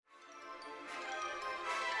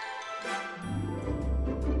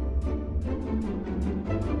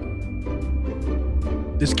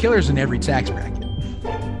This killer's in every tax bracket.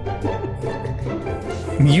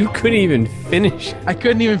 You couldn't even finish. I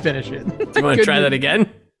couldn't even finish it. Do you want to try that again?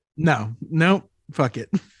 No, fuck it.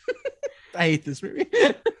 I hate this movie.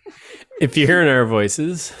 If you're hearing our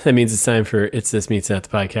voices, that means it's time for It's This Meets That, the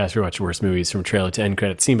podcast. We watch worst movies from trailer to end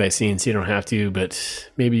credits, scene by scene, so you don't have to, but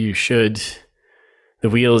maybe you should.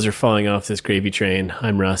 The wheels are falling off this gravy train.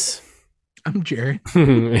 I'm Russ. I'm Jared.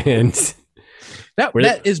 And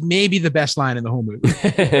that is maybe the best line in the whole movie.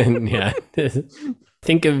 and yeah.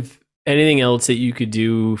 Think of anything else that you could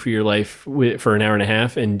do for your life for an hour and a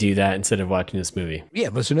half and do that instead of watching this movie. Yeah,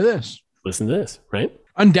 listen to this. Listen to this, right?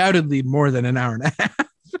 Undoubtedly more than an hour and a half.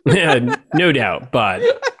 Yeah, no doubt, but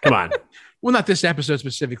come on. Well, not this episode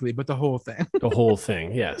specifically, but the whole thing. The whole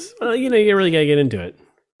thing, yes. Well, you really got to get into it.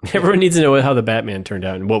 Everyone needs to know how the Batman turned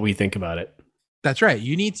out and what we think about it. That's right.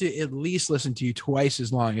 You need to at least listen to twice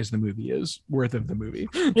as long as the movie is worth of the movie.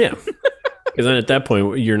 Yeah. Because then at that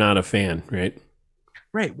point, you're not a fan, right?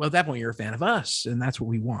 Right. Well, at that point, you're a fan of us, and that's what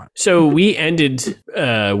we want. So we ended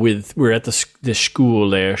with, we're at the school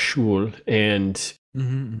there, and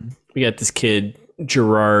we got this kid,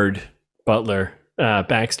 Gerard Butler,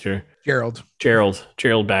 Baxter. Gerald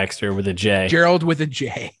Baxter with a J. Gerald with a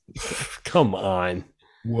J. Come on.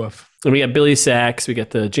 Woof. And we got Billy Sachs, we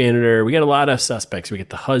got the janitor, we got a lot of suspects, we got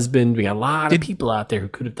the husband, we got a lot of people out there who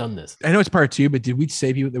could have done this. I know it's part 2, but did we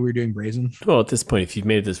say that we were doing Brazen? Well, at this point, if you've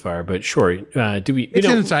made it this far, but sure, do we? It's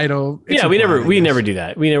in the title. Yeah, we never do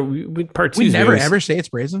that. Part 2. We never ever say it's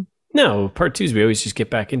Brazen. No, part 2s we always just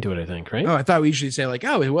get back into it. I think, right? Oh, I thought we usually say like,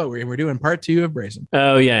 oh, what we're doing part 2 of Brazen.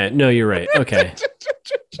 Oh yeah, no, you're right. Okay,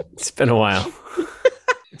 it's been a while.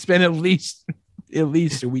 It's been at least a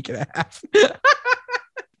week and a half.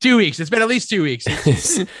 2 weeks. It's been at least 2 weeks.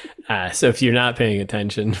 So if you're not paying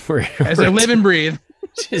attention, as I live and breathe.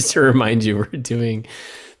 Just to remind you, we're doing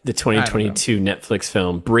the 2022 Netflix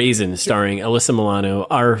film Brazen, starring Alyssa Milano,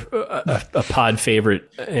 a pod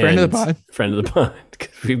favorite, friend of the pod.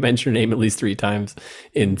 We've mentioned her name at least 3 times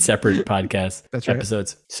in separate podcast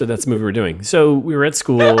episodes. So that's the movie we're doing. So we were at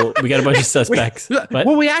school. We got a bunch of suspects.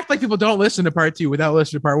 Well, we act like people don't listen to part 2 without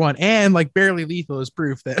listening to part 1, and like Barely Lethal is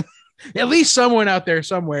proof that at least someone out there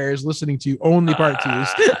somewhere is listening to only part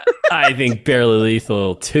 2s. I think Barely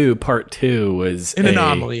Lethal 2, part 2 was an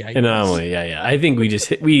anomaly. Anomaly, yeah. I think we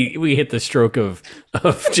just we hit the stroke of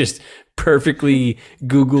just perfectly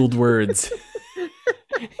Googled words,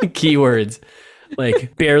 keywords,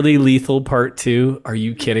 like Barely Lethal part 2. Are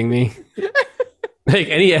you kidding me? Like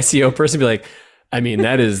any SEO person be like, I mean,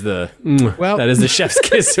 that is the chef's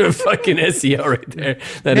kiss to a fucking SEO right there.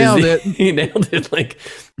 Nailed it. He nailed it. Like,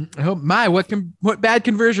 oh my, what bad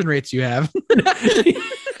conversion rates you have?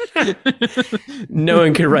 No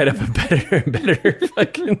one could write up a better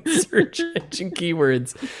fucking search engine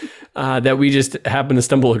keywords that we just happen to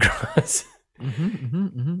stumble across.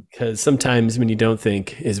 Because sometimes when you don't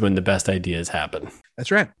think is when the best ideas happen.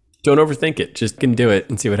 That's right. Don't overthink it. Just can do it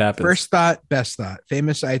and see what happens. First thought, best thought.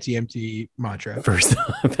 Famous ITMT mantra. First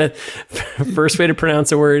way to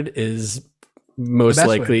pronounce a word is most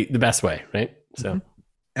likely the best way, right? So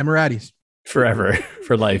Emiratis. Forever,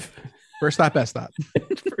 for life. First thought, best thought.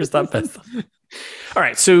 First thought, best thought. All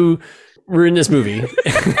right, so we're in this movie.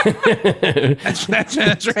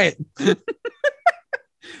 That's right.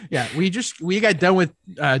 Yeah, we got done with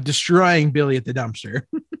destroying Billy at the dumpster.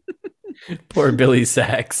 Poor Billy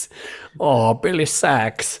Sachs. Oh, Billy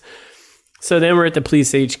Sachs. So then we're at the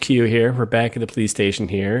police HQ here. We're back at the police station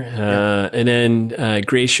here. And then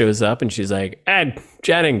Grace shows up and she's like, Ed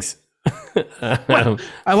Jennings. I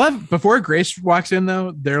love before Grace walks in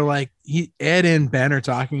though, they're like Ed and Ben are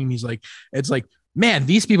talking and he's like, it's like, man,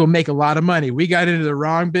 these people make a lot of money. We got into the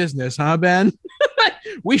wrong business, huh, Ben?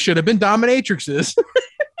 We should have been dominatrixes.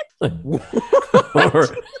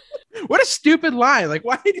 What a stupid lie. Like,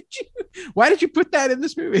 why did you put that in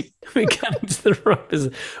this movie? We got into the wrong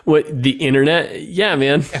business. What, the internet? Yeah,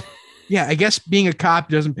 man. Yeah, I guess being a cop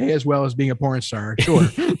doesn't pay as well as being a porn star. Sure.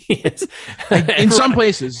 Yes. Like, in some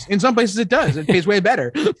places it does. It pays way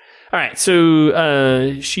better. All right.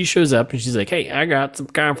 So she shows up and she's like, hey, I got some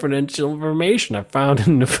confidential information I found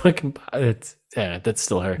in the fucking that's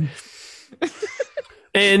still her.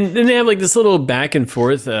 And then they have like this little back and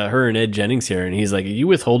forth, her and Ed Jennings here. And he's like, are you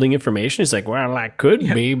withholding information? He's like, well, I could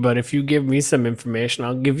be, but if you give me some information,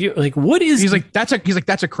 I'll give you like, what is, he's like, that's a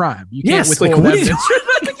crime. You can't withhold like, evidence.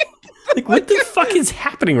 Like, what the fuck is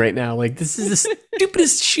happening right now? Like, this is the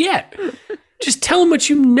stupidest shit. Just tell them what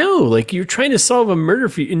you know. Like, you're trying to solve a murder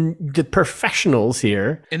for you, and the professionals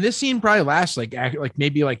here. And this scene probably lasts like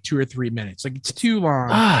maybe like 2 or 3 minutes. Like it's too long.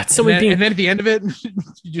 It's so many. And then at the end of it,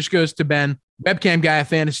 he just goes to Ben. Webcam guy at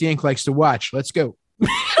Fantasy Inc. likes to watch. Let's go.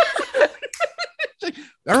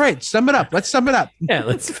 All right, sum it up. Let's sum it up. Yeah,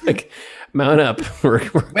 let's mount up.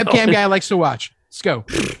 Webcam guy likes to watch. Let's go.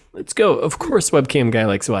 Let's go. Of course, webcam guy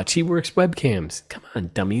likes to watch. He works webcams. Come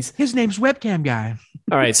on, dummies. His name's Webcam guy.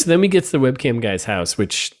 All right, so then we get to the webcam guy's house,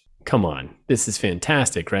 which, come on, this is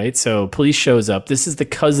fantastic, right? So police shows up. This is the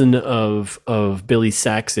cousin of Billy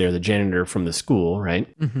Sachs there, the janitor from the school,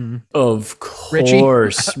 right? Mm-hmm. Of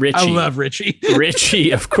course, Richie. I love Richie.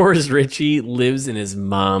 Richie, of course, Richie lives in his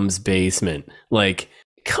mom's basement. Like,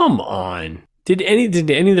 come on. Did any of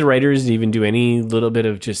the writers even do any little bit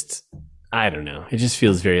of just, I don't know. It just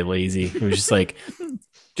feels very lazy. It was just like,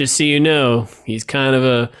 just so you know, he's kind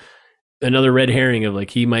of another red herring of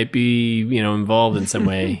like, he might be, involved in some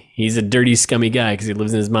way. He's a dirty, scummy guy because he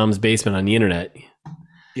lives in his mom's basement on the internet.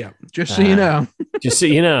 Yeah, just so you know. Just so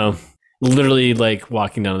you know. Literally like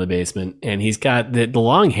walking down to the basement, and he's got the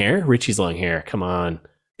long hair. Richie's long hair. Come on.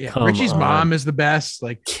 Yeah, Richie's mom is the best.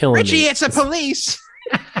 Like, killing Richie, me. it's the police.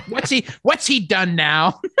 What's he done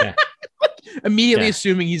now? Yeah. Immediately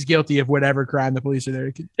assuming he's guilty of whatever crime the police are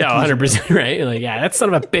there. Yeah, 100% right. Like, yeah, that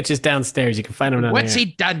son of a bitch is downstairs. You can find him down What's there.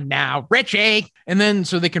 he done now, Richie? And then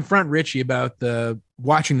so they confront Richie about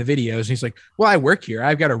watching the videos, and he's like, "Well, I work here.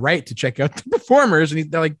 I've got a right to check out the performers."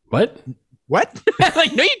 And they're like, What?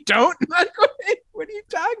 Like, no, you don't. What are you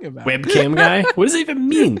talking about? Webcam guy? What does it even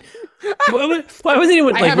mean? Why was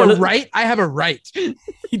anyone like? I have a right. I have a right.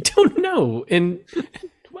 You don't know. And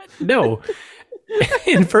what? No.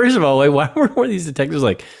 And first of all, like, why were more of these detectives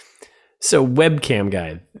like, so webcam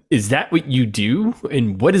guy, is that what you do?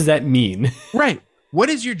 And what does that mean? Right. What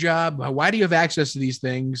is your job? Why do you have access to these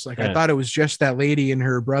things? Like, I thought it was just that lady and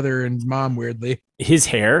her brother and mom, weirdly. His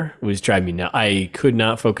hair was driving me nuts. I could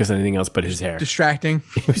not focus on anything else but his hair. Distracting.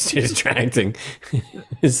 It was distracting.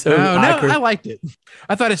 It's so no, awkward. I liked it.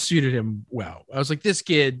 I thought it suited him well. I was like, this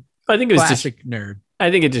kid, I think it was classic nerd. I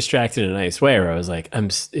think it distracted in a nice way where I was like,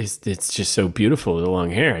 it's just so beautiful, the long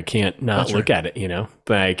hair. I can't not look at it,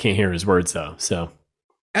 but I can't hear his words though. So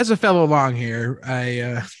as a fellow long hair,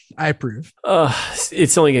 I approve.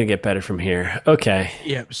 It's only going to get better from here. Okay.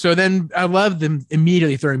 Yeah. So then I love them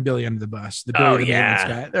immediately throwing Billy under the bus. The Billy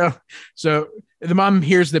guy. Oh. So the mom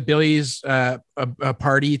hears that Billy's a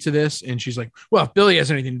party to this, and she's like, well, if Billy has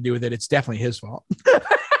anything to do with it, it's definitely his fault.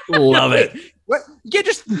 Love it. What? You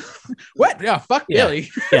just what? Yeah, fuck Billy.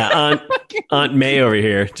 Yeah, Aunt May over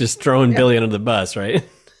here just throwing Billy under the bus, right?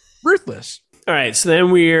 Ruthless. All right, so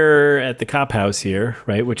then we're at the cop house here,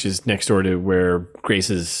 right, which is next door to where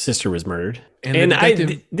Grace's sister was murdered. And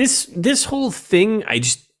this whole thing,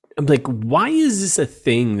 I'm like, why is this a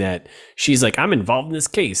thing that she's like, I'm involved in this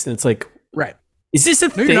case, and it's like, right? Is this a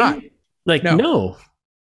thing? You're not. Like, no.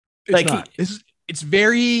 It's like not. It's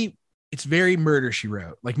very Murder, She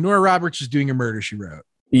Wrote. Like Nora Roberts is doing a Murder, She Wrote.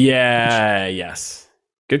 Yeah. Yes.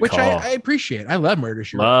 Good which call. I appreciate. I love Murder,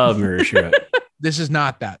 She Wrote. Love Murder, She Wrote. This is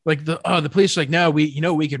not that. Like the police are like, no,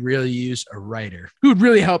 we could really use a writer who would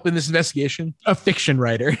really help in this investigation. A fiction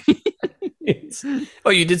writer.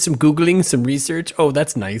 You did some Googling, some research. Oh,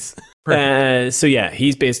 that's nice. So yeah,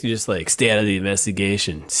 he's basically just like, stay out of the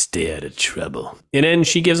investigation, stay out of trouble. And then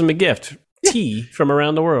she gives him a gift, tea from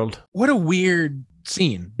around the world. What a weird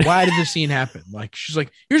scene. Why did this scene happen? Like, she's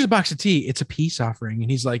like, here's a box of tea. It's a peace offering. And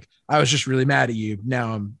he's like, I was just really mad at you.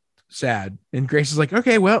 Now I'm sad. And Grace is like,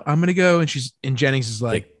 okay, well, I'm gonna go. And Jennings is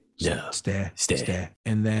like, no, stay.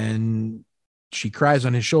 And then she cries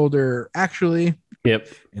on his shoulder, actually. Yep.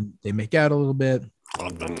 And they make out a little bit.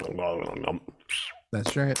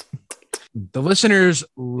 That's right. The listeners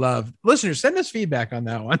send us feedback on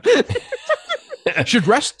that one. Should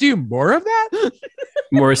Russ do more of that?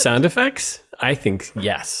 More sound effects? I think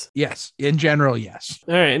yes. Yes. In general, yes.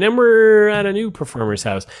 All right. And then we're at a new performer's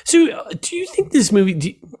house. So do you think this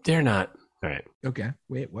movie, they're not. All right. Okay.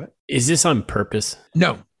 Wait, what? Is this on purpose?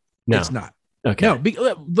 No, it's not. Okay. No,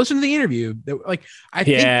 listen to the interview. Like, I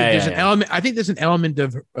think that there's an element. I think there's an element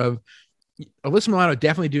of Alyssa Milano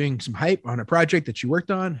definitely doing some hype on a project that she worked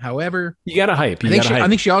on. However, you got to hype. I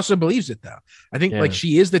think she also believes it though. I think like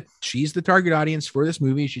she's the target audience for this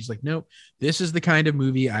movie. She's like, nope, this is the kind of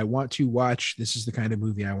movie I want to watch. This is the kind of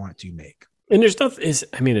movie I want to make. And there's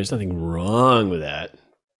nothing wrong with that.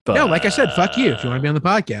 But no, like I said, fuck you. If you want to be on the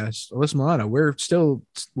podcast, Alyssa Milano,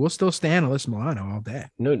 we'll still stand Alyssa Milano all day.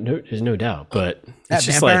 No, there's no doubt. But that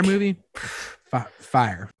vampire movie,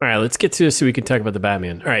 fire. All right, let's get to this so we can talk about the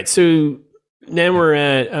Batman. All right, so now we're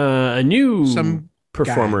at a new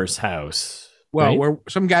performer's house. Well, right? where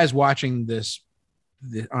some guy's watching this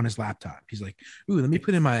on his laptop. He's like, "Ooh, let me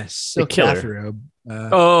put in my silk killer. bathrobe."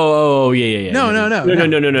 Yeah. No.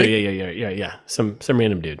 Yeah. Some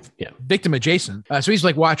random dude. Yeah. Victim adjacent. So he's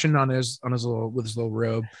like watching on his little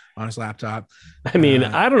robe on his laptop. I mean,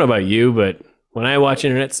 I don't know about you, but when I watch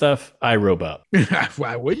internet stuff, I robe up.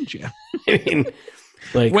 Why wouldn't you? I mean,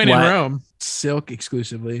 like when in Rome, silk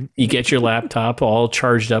exclusively. You get your laptop all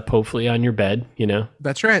charged up, hopefully on your bed, you know?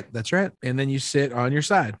 That's right. And then you sit on your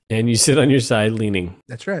side. And you sit on your side leaning.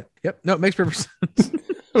 That's right. Yep. No, it makes perfect sense.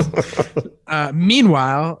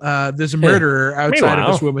 Meanwhile, there's a murderer outside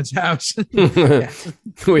of this woman's house.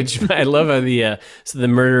 Which I love how the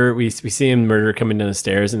murderer, we see him murder coming down the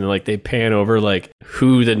stairs, and they pan over like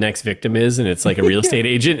who the next victim is, and it's like a real estate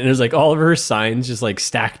agent, and there's like all of her signs just like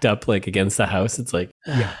stacked up like against the house. It's like,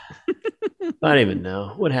 I don't even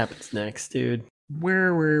know what happens next, dude.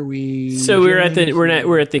 Where were we? So we're at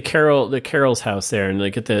the Carol's house there, and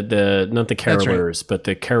like at the not the Carolers, but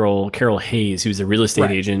the Carol Hayes, who's a real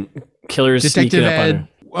estate agent. Killers Detective sneaking up on her.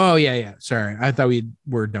 Oh yeah. Sorry, I thought we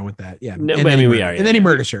were done with that. Yeah, no, but I mean we are. And then he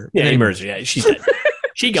murders her. Yeah, he murders her. Yeah, she's dead.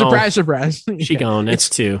 She gone. Surprise. She gone. That's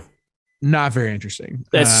two. Not very interesting.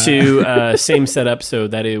 That's two. Same setup, so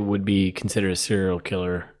that it would be considered a serial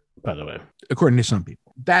killer. By the way, according to some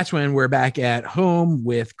people. That's when we're back at home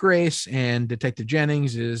with Grace, and Detective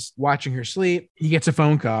Jennings is watching her sleep. He gets a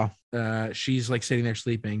phone call. She's like sitting there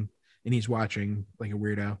sleeping, and he's watching like a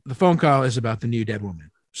weirdo. The phone call is about the new dead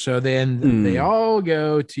woman. So then they all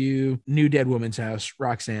go to new dead woman's house.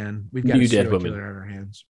 Roxanne. We've got new a serial killer on our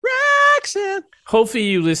hands. Roxanne. Hopefully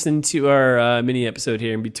you listened to our mini episode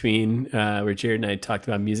here in between where Jared and I talked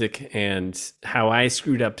about music and how I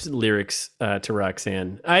screwed up lyrics to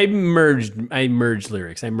Roxanne. I merged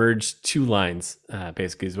lyrics. I merged two lines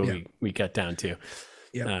basically is what we got down to.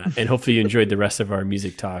 Yeah. And hopefully you enjoyed the rest of our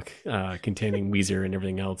music talk containing Weezer and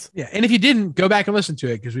everything else. Yeah. And if you didn't, go back and listen to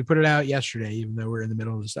it because we put it out yesterday, even though we're in the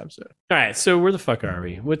middle of this episode. All right. So where the fuck are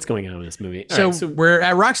we? What's going on in this movie? So we're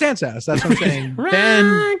at Roxanne's house. That's what I'm saying.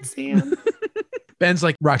 Roxanne. Ben's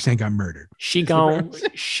like, Roxanne got murdered. She gone.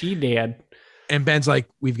 She dead. And Ben's like,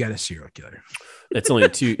 we've got a serial killer. That's only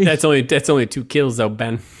two. That's only two kills though,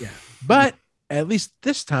 Ben. Yeah. But at least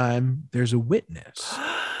this time there's a witness.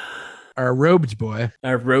 Our robed boy.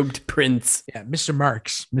 Our robed prince. Yeah, Mr.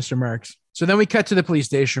 Marks. So then we cut to the police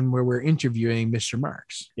station where we're interviewing Mr.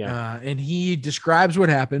 Marks. Yeah. And he describes what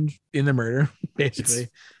happened in the murder, basically.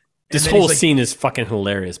 This whole scene is fucking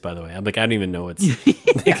hilarious, by the way. I'm like, I don't even know what's...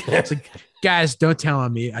 It's like, guys, don't tell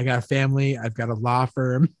on me. I got a family. I've got a law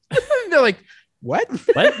firm. They're like, what?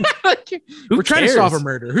 We're trying to solve a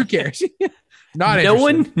murder. Who cares? No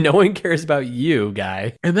one cares about you,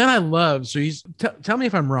 guy. And then I love, so he's, tell me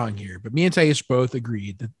if I'm wrong here, but me and Thais both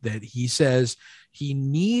agreed that he says he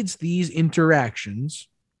needs these interactions,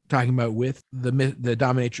 talking about with the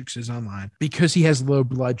dominatrixes online, because he has low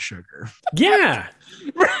blood sugar. Yeah.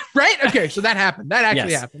 Right? Okay, so that happened. That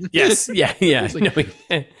actually happened. Yes. Yeah.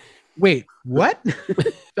 Like, wait, what?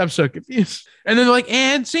 I'm so confused. And then they're like,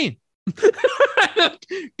 and scene.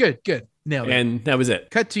 Good. Nailed it. And that was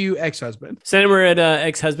it. Cut to ex-husband. So then we're at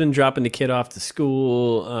ex-husband dropping the kid off to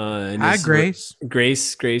school. Hi, Grace.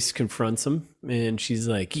 Grace confronts him, and she's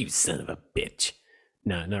like, "You son of a bitch."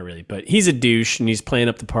 No, not really, but he's a douche, and he's playing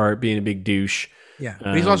up the part, being a big douche. Yeah,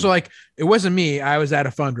 but he's also like, "It wasn't me. I was at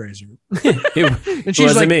a fundraiser." And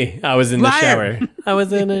she's like, "Me. I was in the shower. I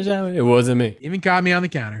was in the shower. It wasn't me." Even caught me on the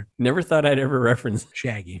counter. Never thought I'd ever reference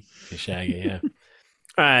Shaggy. Shaggy, yeah.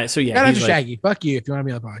 All right, so yeah, shout out to Shaggy. Fuck you if you want to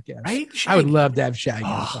be on the podcast. Right? I would love to have Shaggy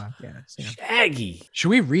on the podcast. Yeah. Shaggy. Should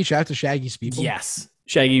we reach out to Shaggy's people? Yes.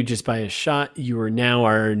 Shaggy, just by a shot, you are now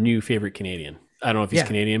our new favorite Canadian. I don't know if he's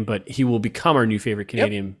Canadian, but he will become our new favorite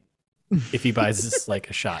Canadian if he buys us like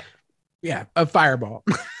a shot. Yeah, a fireball.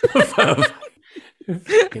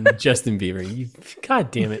 Justin Bieber.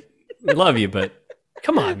 God damn it. I love you, but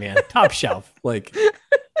come on, man. Top shelf. Like,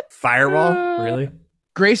 fireball? Really?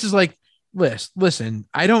 Grace is like, listen,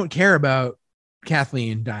 I don't care about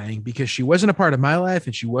Kathleen dying because she wasn't a part of my life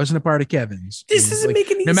and she wasn't a part of Kevin's. This doesn't make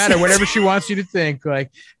any sense. No matter whatever she wants you to think. Like,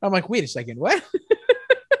 I'm like, wait a second, what?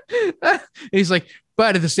 And he's like,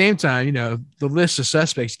 but at the same time, you know, the list of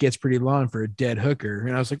suspects gets pretty long for a dead hooker.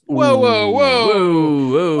 And I was like, whoa.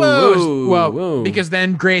 Well, because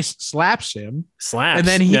then Grace slaps him. And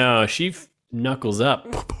then she knuckles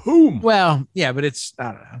up. Boom. Well, yeah, but it's, I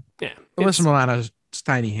don't know. Yeah. Alyssa Milano's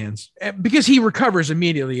tiny hands, because he recovers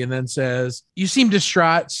immediately and then says, "You seem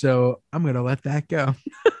distraught, so I'm gonna let that go."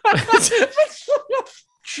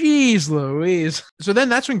 Jeez Louise. So then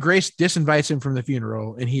that's when Grace disinvites him from the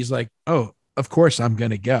funeral, and he's like, "Oh, of course I'm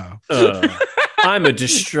gonna go." I'm a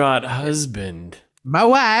distraught husband. My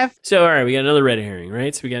wife. So, all right, we got another red herring,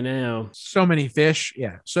 right? So we got now, So many fish.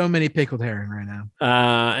 Yeah. So many pickled herring right now.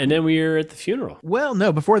 and then we're at the funeral. Well,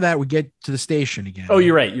 no, before that, we get to the station again. Oh,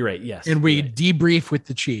 you're right. You're right. Yes. And we you're right. debrief with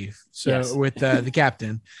the chief. So Yes. with the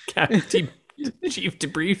captain. Chief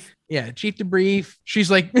debrief. Yeah. Chief debrief.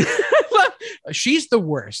 She's like, she's the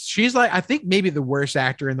worst. She's like, I think maybe the worst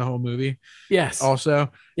actor in the whole movie. Yes.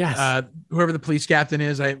 Also, Yes. whoever the police captain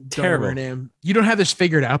is, I don't Terrible. remember her name. You don't have this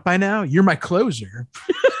figured out by now. You're my closer.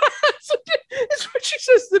 That's what she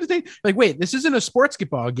says to the thing. Like, wait, this isn't a sports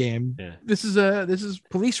football game. Yeah. This is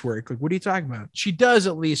police work. Like, what are you talking about? She does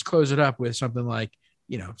at least close it up with something like,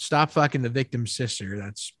 stop fucking the victim's sister.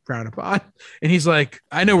 That's frowned upon. And he's like,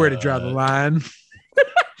 I know where to draw the line.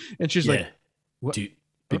 And she's like, what? Do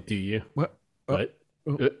you? What? What?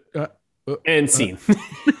 uh, And scene.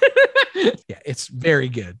 Yeah, it's very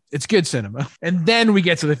good. It's good cinema. And then we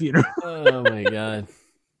get to the funeral. Oh my god.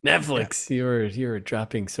 Netflix, you're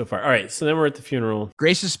dropping so far. All right, so then we're at the funeral.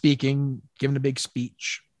 Grace is speaking, giving a big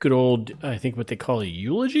speech. Good old, I think what they call a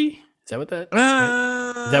eulogy. Is that what that?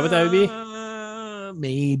 Is that what that would be?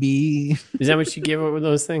 Maybe. Is that what you give it with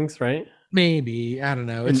those things, right? Maybe. I don't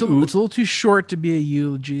know. It's a little too short to be a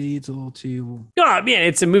eulogy. It's a little too. Oh man,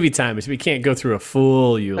 it's a movie time, so we can't go through a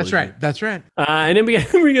full eulogy. That's right. And then we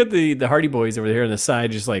got the Hardy Boys over here on the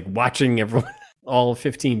side, just like watching everyone. All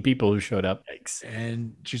 15 people who showed up. Yikes.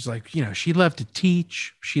 And she's like, she loved to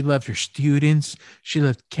teach. She loved her students. She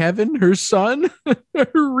loved Kevin, her son,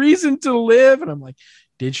 her reason to live. And I'm like,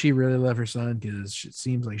 did she really love her son? Because it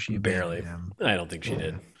seems like she barely. Him. I don't think she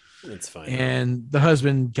did. It's fine. And the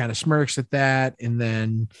husband kind of smirks at that. And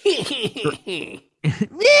then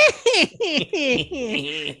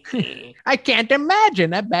I can't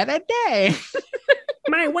imagine a better day.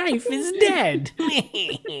 My wife is dead.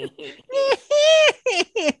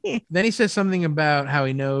 Then he says something about how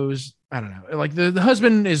he knows. I don't know. Like the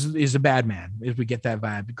husband is a bad man. If we get that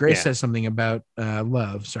vibe. Grace says something about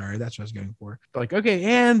love. Sorry, that's what I was going for. But like, okay,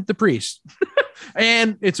 and the priest,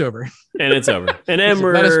 and it's over. And it's over. And then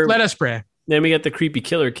let us pray. Then we got the creepy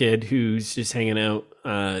killer kid who's just hanging out.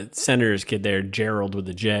 Senator's kid there, Gerald with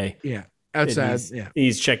a J. Yeah. Outside,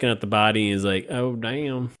 he's checking out the body. He's like, "Oh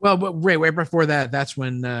damn!" Well, but right before that, that's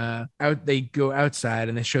when they go outside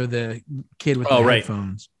and they show the kid with the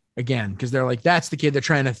headphones again because they're like, "That's the kid they're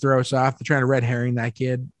trying to throw us off. They're trying to red herring that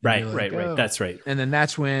kid." Right. That's right. And then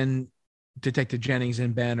that's when Detective Jennings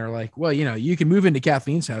and Ben are like, "Well, you can move into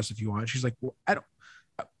Kathleen's house if you want." She's like, "Well, I don't."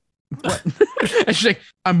 What? And she's like,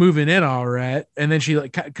 "I'm moving in, all right." And then she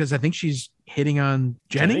because I think she's hitting on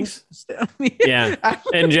Jennings? Yeah.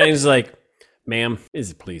 And Jennings is like, "Ma'am, this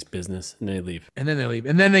is police business," and they leave. And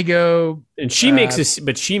then they go. And she makes a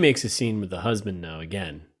scene with the husband now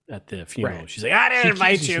again at the funeral. Right. She's like, "I didn't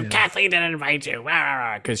invite you. Kathleen didn't invite you,"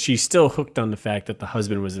 because she's still hooked on the fact that the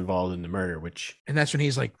husband was involved in the murder. And that's when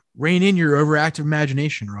he's like, "Rein in your overactive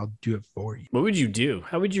imagination, or I'll do it for you." What would you do?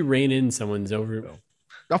 How would you rein in someone's over?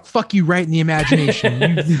 I'll fuck you right in the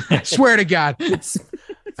imagination. I swear to God.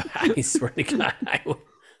 I swear to God, I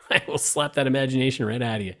will slap that imagination right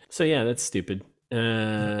out of you. So yeah, that's stupid.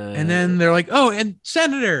 And then they're like, "Oh, and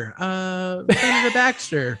Senator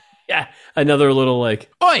Baxter." Yeah, another little like,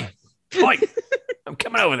 "Oi, I'm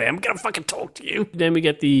coming over there. I'm gonna fucking talk to you." Then we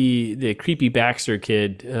get the creepy Baxter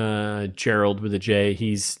kid, Gerald with a J.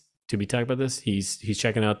 Did we talk about this? He's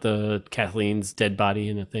checking out the Kathleen's dead body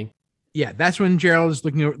in a thing. Yeah, that's when Gerald is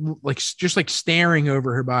looking over, just staring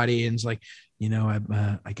over her body, and is like,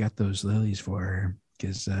 I got those lilies for her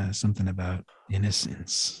because something about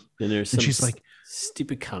innocence. And she's like,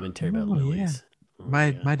 stupid commentary about lilies.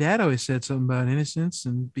 Yeah. My dad always said something about innocence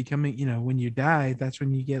and becoming, when you die, that's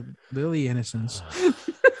when you get lily innocence.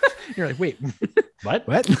 You're like, wait, what?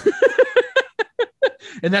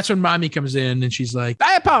 And that's when mommy comes in and she's like,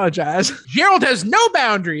 "I apologize. Gerald has no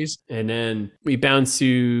boundaries." And then we bounce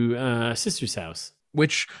to sister's house.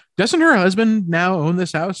 Which, doesn't her husband now own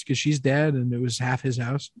this house because she's dead and it was half his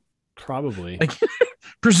house? Probably.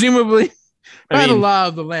 Presumably. By the law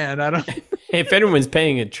of the land. I don't. If anyone's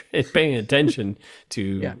paying attention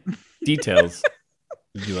to details,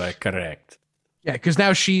 you are correct. Yeah, because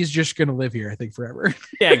now she's just gonna live here, I think, forever.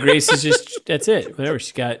 Yeah, Grace is that's it. Whatever.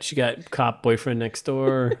 She got cop boyfriend next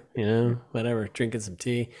door, whatever, drinking some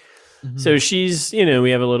tea. Mm-hmm. So she's, we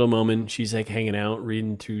have a little moment. She's like hanging out,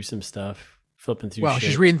 reading through some stuff, flipping through. Well,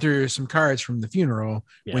 she's reading through some cards from the funeral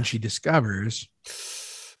when she discovers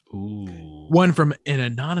one from an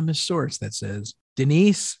anonymous source that says,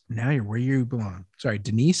 "Denise, now you're where you belong." Sorry,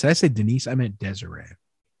 Denise. Did I say Denise? I meant Desiree.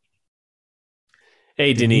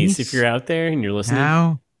 Hey, Denise, if you're out there and you're listening,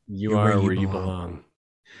 now you are where you belong.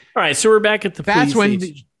 All right, so we're back at the That's police when,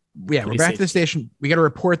 station. we're back to the station. We got to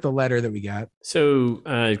report the letter that we got. So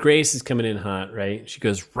Grace is coming in hot, right? She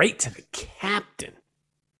goes right to the captain.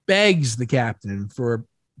 Begs the captain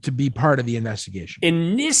to be part of the investigation.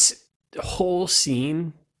 In this whole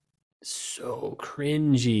scene, so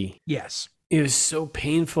cringy. Yes. It was so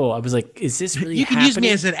painful. I was like, is this really You can happening? use me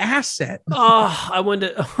as an asset. Oh, I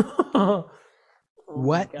wanted to... Oh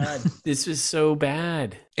what? My God, this was so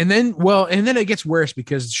bad. And then it gets worse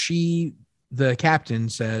because the captain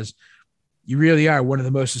says, you really are one of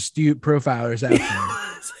the most astute profilers out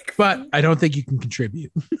there, but I don't think you can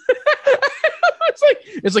contribute.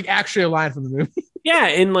 it's like actually a line from the movie. Yeah.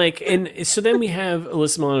 And so then we have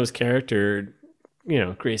Alyssa Milano's character,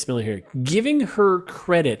 Grace Miller here, giving her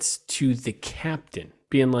credits to the captain,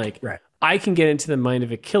 being like, right, I can get into the mind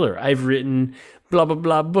of a killer. I've written blah, blah,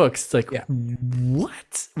 blah books. It's like,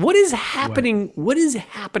 what? What is happening? What is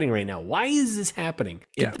happening right now? Why is this happening?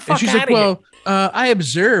 Get the fuck and she's out like, of here. I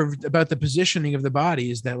observed about the positioning of the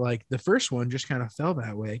bodies that like the first one just kind of fell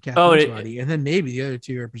that way, Catherine's body, and then maybe the other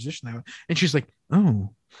two are positioned that way. And she's like,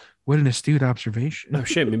 oh, what an astute observation. Oh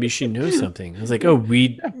shit, maybe she knows something. I was like,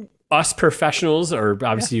 us professionals are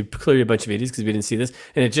obviously clearly a bunch of idiots because we didn't see this.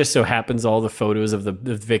 And it just so happens all the photos of the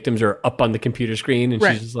victims are up on the computer screen. And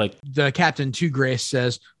she's just like, the captain to Grace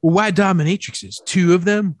says, well, why dominatrixes? 2 of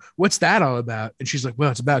them? What's that all about? And she's like,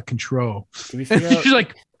 well, it's about control. She's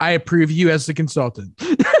like, I approve you as the consultant.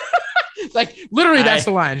 Like literally that's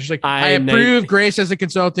the line. She's like, I approve Grace as a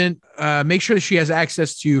consultant. Make sure that she has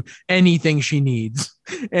access to anything she needs.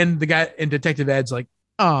 And the guy and Detective Ed's like,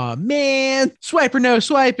 oh man, swipe or no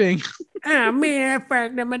swiping. Oh man, I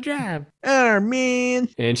fucked up my job. Oh man.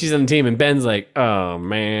 And she's on the team and Ben's like, oh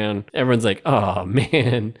man. Everyone's like, oh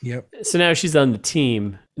man. Yep. So now she's on the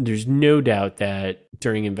team. There's no doubt that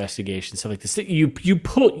during investigations, stuff like this, you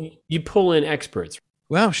pull in experts.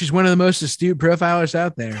 Well, she's one of the most astute profilers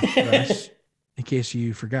out there, Russ, in case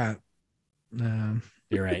you forgot.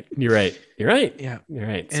 You're right. Yeah. You're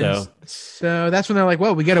right. And so that's when they're like,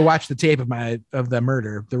 well, we got to watch the tape of the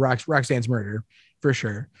murder, the Roxanne's murder for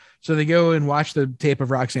sure. So they go and watch the tape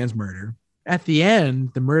of Roxanne's murder. At the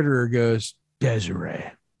end, the murderer goes,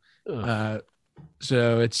 Desiree.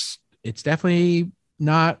 So it's definitely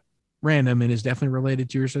not random and is definitely related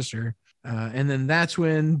to her sister. And then that's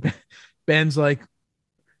when Ben's like,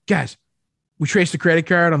 guys, we traced the credit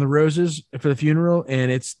card on the roses for the funeral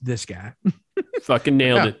and it's this guy. Fucking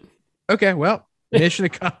nailed it. Okay, well, mission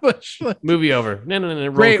accomplished. Movie over.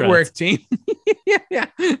 No. Great work, team. yeah.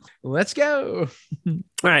 Let's go. All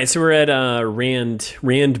right, so we're at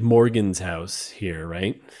Rand Morgan's house here,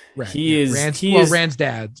 right? Right. He is Rand's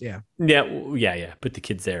dad's, yeah. Yeah. Put the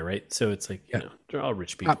kids there, right? So it's like, they're all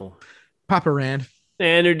rich people. Papa Rand.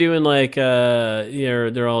 And they're doing like,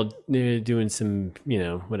 they're all doing some,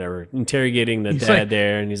 whatever, interrogating the dad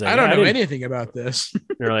there. And he's like, I don't know anything about this.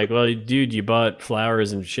 They're like, well, dude, you bought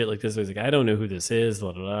flowers and shit like this. He's like, I don't know who this is.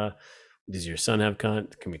 Blah, blah, blah. Does your son have Can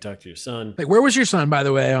we talk to your son? Like, where was your son, by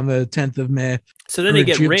the way, on the 10th of May? So then they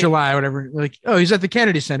get July, whatever. Like, oh, he's at the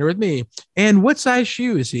Kennedy Center with me. And what size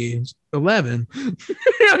shoe is he? He's 11.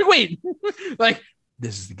 Wait, like,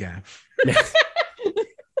 this is the guy.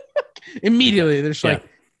 Immediately, they're just like,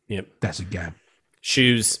 yep, that's a guy.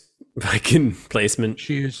 Shoes, fucking placement.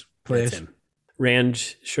 Shoes, place. Him.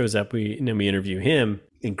 Rand shows up. We interview him,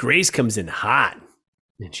 and Grace comes in hot,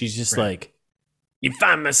 and she's just like, "You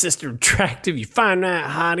find my sister attractive? You find that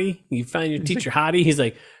hottie? You find your teacher hottie?" He's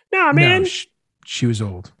like, "No, man, no, she was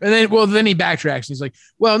old." And then he backtracks. And he's like,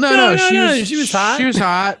 "Well, no, she was hot. She was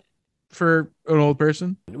hot." For an old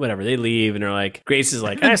person. Whatever. They leave and they're like, Grace is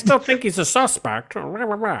like, I still think he's a suspect.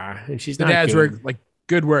 And she's the not dad's good. work like,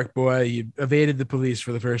 good work, boy. You evaded the police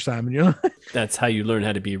for the first time in your life. That's how you learn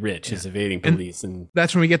how to be rich, is evading police. And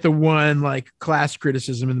that's when we get the one like class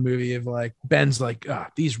criticism in the movie of like Ben's like,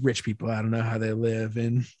 these rich people, I don't know how they live.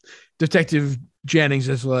 And Detective Jennings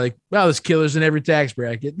is like, well, there's killers in every tax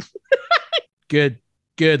bracket.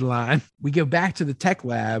 Good line. We go back to the tech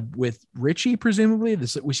lab with Richie, presumably.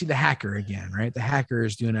 We see the hacker again, right? The hacker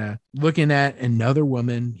is looking at another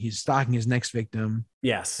woman. He's stalking his next victim.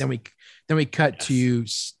 Yes. Then we cut to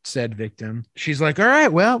said victim. She's like, all right,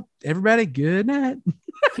 well, everybody, good night.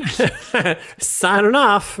 Signing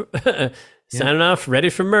off. Signing off,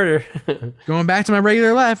 ready for murder. Going back to my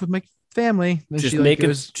regular life with my family. Then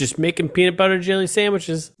just making peanut butter jelly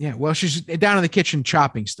sandwiches. Yeah, well, she's down in the kitchen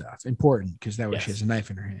chopping stuff. Important, because that way she has a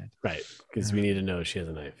knife in her hand. Right, because we need to know she has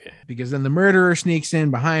a knife. Yeah. Because then the murderer sneaks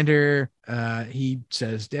in behind her. He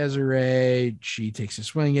says Desiree. She takes a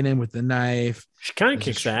swing at him with the knife. She kind of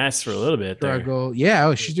kicks ass for a little bit. Struggle. There.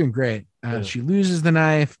 Yeah, she's doing great. She loses the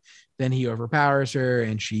knife. Then he overpowers her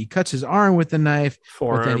and she cuts his arm with the knife. But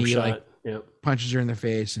then Forearm he shot. Yep. punches her in the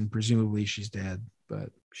face and presumably she's dead. But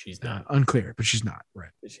She's not. unclear, but she's not. Right.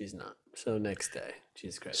 She's not. So next day.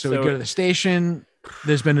 Jesus Christ. So we go to the station.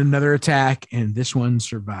 There's been another attack and this one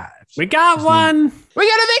survives. We got one. We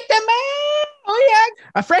got a victim, man. Oh, yeah.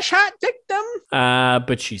 A fresh, hot victim.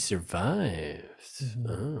 But she survived.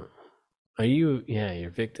 Oh. Are you? Yeah, you're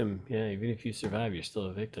a victim. Yeah, even if you survive, you're still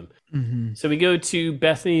a victim. Mm-hmm. So we go to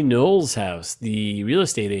Bethany Knowles' house, the real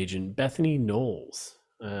estate agent, Bethany Knowles.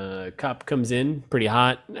 Cop comes in, pretty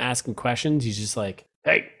hot, asking questions. He's just like,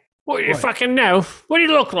 hey, what do you fucking know? What do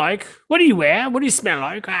you look like? What do you wear? What do you smell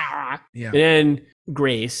like? Yeah. And then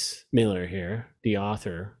Grace Miller here, the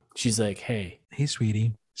author, she's like, hey,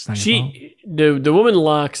 sweetie. The woman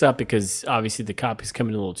locks up because obviously the cop is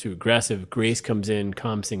coming a little too aggressive. Grace comes in,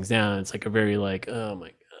 calms things down. It's like a very like, oh my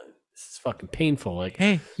God, this is fucking painful. Like,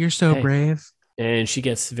 hey, you're so brave. And she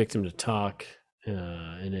gets the victim to talk.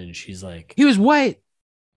 And then she's like, he was white.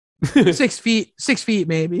 6 feet,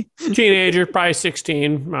 maybe. Teenager, probably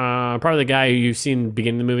 16. Probably the guy who you've seen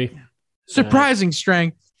beginning of the movie. Surprising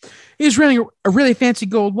strength. He's running a really fancy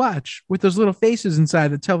gold watch with those little faces inside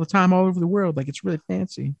that tell the time all over the world. Like it's really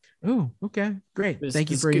fancy. Oh, okay. Great. Thank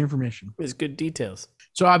you for your information. It was good details.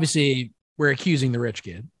 So obviously we're accusing the rich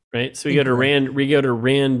kid. Right. So we go to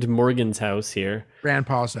Rand Morgan's house here. Rand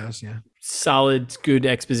Paul's house, yeah. Solid, good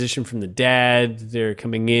exposition from the dad. They're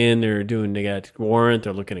coming in. They got warrant.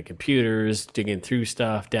 They're looking at computers, digging through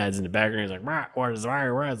stuff. Dad's in the background. He's like, where is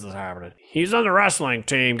this happening? He's on the wrestling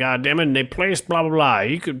team, goddammit. And they placed blah, blah, blah.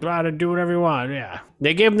 You could try to do whatever you want. Yeah.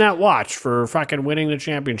 They gave him that watch for fucking winning the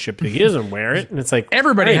championship. He doesn't wear it. And it's like,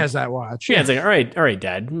 everybody has that watch. Yeah. It's like, all right,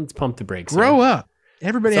 Dad, let's pump the brakes. Grow up.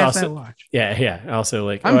 Everybody has that watch. Yeah. Also,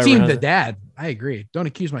 like, I'm team the dad. I agree. Don't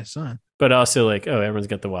accuse my son. But also, like, everyone's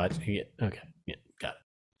got the watch. Okay, yeah, got it.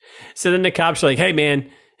 So then the cops are like, hey,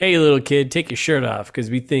 man, hey, little kid, take your shirt off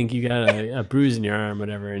because we think you got a bruise in your arm,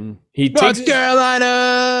 whatever. And he takes North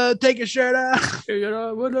Carolina, take your shirt off.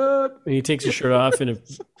 What up? And he takes his shirt off, and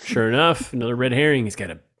sure enough, another red herring. He's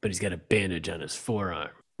got a bandage on his forearm.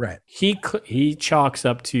 Right. He chalks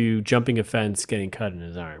up to jumping a fence, getting cut in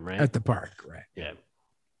his arm. Right at the park. Right. Yeah.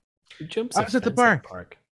 He jumps. I was at the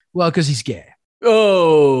park. Well, because he's gay.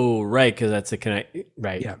 Oh, right, because that's a connect.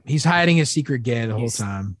 Right. Yeah, he's hiding his secret gay the whole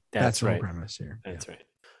time. That's the whole premise here. That's right.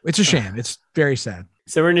 It's a shame. It's very sad.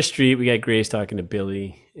 So we're in the street. We got Grace talking to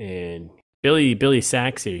Billy, and Billy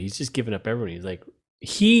Sachs here. He's just giving up everyone. He's like,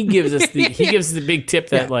 he gives us the big tip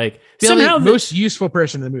that like Billy, somehow most useful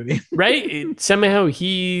person in the movie, right? Somehow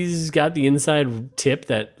he's got the inside tip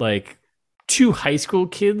that like 2 high school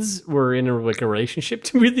kids were in a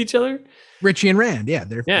relationship with each other. Richie and Rand,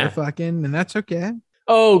 they're fucking, and that's okay.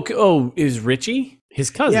 Oh, is Richie his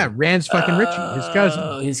cousin? Yeah, Rand's fucking Richie, his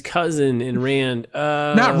cousin. His cousin and Rand.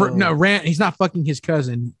 Rand. He's not fucking his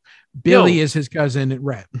cousin. Billy is his cousin,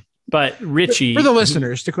 right? But Richie, for the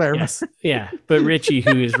listeners to clarify, but Richie,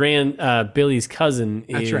 who is Billy's cousin,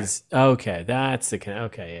 is right. Okay. That's the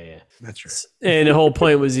That's right. And the whole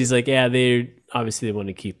point was, he's like, they want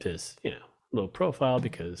to keep this, low profile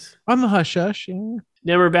because on the hush hush. Yeah.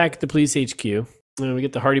 Then we're back at the police HQ. And we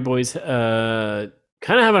get the Hardy Boys kind of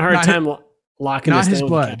having a hard time locking not this his down.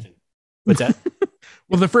 Blood. What's that?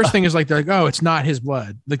 Well, the first thing is like, they're like, oh, it's not his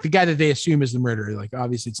blood. Like the guy that they assume is the murderer. Like,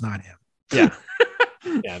 obviously it's not him. Yeah.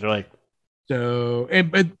 Yeah. They're like, so,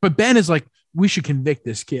 but Ben is like, we should convict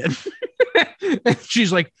this kid. And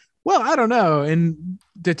she's like, well, I don't know. And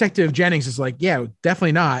Detective Jennings is like, yeah,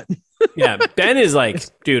 definitely not. Yeah, Ben is like,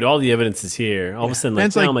 dude, all the evidence is here. All of a sudden, like,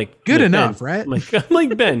 Ben's like, I'm like, good enough, Ben. right? I'm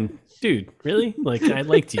like, Ben, dude, really? Like, I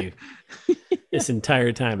liked you this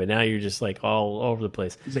entire time, but now you're just like all over the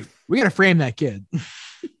place. He's like, we got to frame that kid.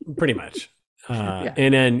 Pretty much.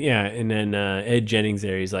 And then Ed Jennings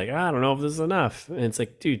there, he's like, I don't know if this is enough. And it's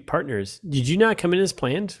like, dude, partners, did you not come in as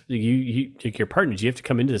planned? You like your partners, you have to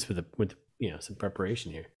come into this with some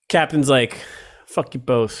preparation here. Captain's like, fuck you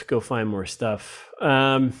both, go find more stuff.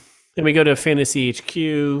 Then we go to Fantasy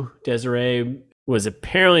HQ. Desiree was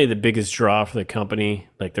apparently the biggest draw for the company.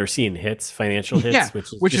 Like they're seeing financial hits,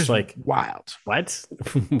 which is like wild. What?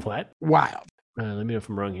 What? Wild. Let me know if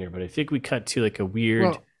I'm wrong here, but I think we cut to like a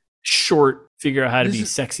weird short figure out how to be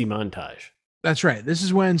sexy montage. That's right. This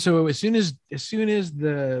is when, so as soon as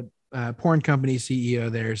the porn company CEO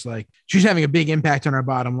there's like, she's having a big impact on our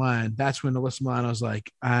bottom line. That's when Alyssa Milano's like,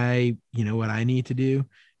 you know what I need to do?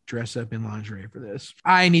 Dress up in lingerie for this.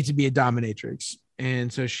 I need to be a dominatrix.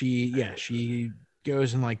 And so she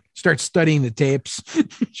goes and like starts studying the tapes.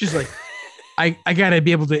 She's like, I gotta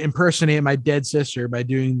be able to impersonate my dead sister by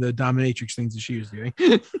doing the dominatrix things that she was doing.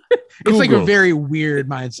 It's like a very weird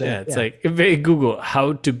mindset. Yeah, it's like very Google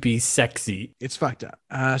how to be sexy. It's fucked up.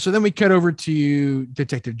 So then we cut over to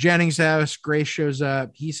Detective Jennings' house. Grace shows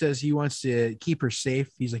up. He says he wants to keep her safe.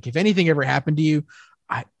 He's like, if anything ever happened to you,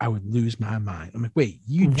 I would lose my mind. I'm like, wait,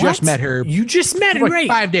 you just met her. You just met her, like right?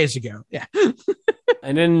 5 days ago. Yeah.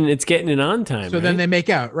 And then it's getting it on time. So then they make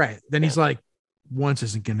out. Right. Then he's like, once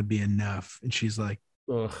isn't going to be enough. And she's like,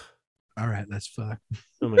 ugh. All right, let's fuck.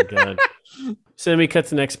 Oh my God. So then we cut to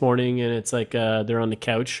the next morning and it's like they're on the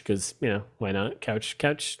couch because, you know, why not? Couch.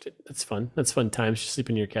 That's fun. That's fun times to sleep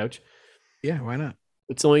on your couch. Yeah, why not?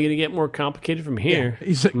 It's only going to get more complicated from here. Yeah.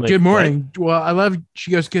 He's like, good morning. What? Well, I love,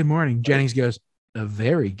 she goes, good morning. Jennings goes, a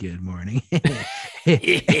very good morning.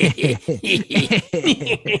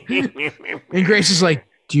 And Grace is like,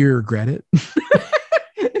 do you regret it?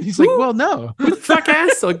 And he's like, well, no. Who the fuck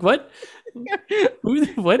asked? Like, what?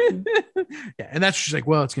 What? Yeah, and that's just like,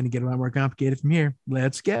 well, it's going to get a lot more complicated from here.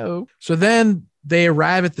 Let's go. So then they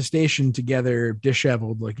arrive at the station together,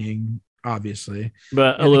 disheveled looking, obviously,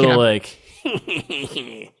 but a little like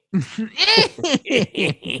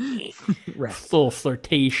right. Little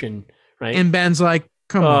flirtation, right? And Ben's like,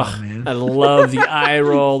 come on, man. I love the eye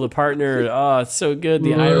roll. The partner, it's so good.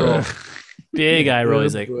 The eye roll, big eye roll.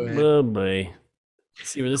 He's like, oh boy.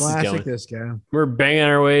 See where this is going. This guy. We're banging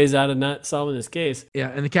our ways out of not solving this case. Yeah,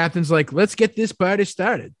 and the captain's like, let's get this party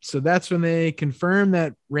started. So that's when they confirm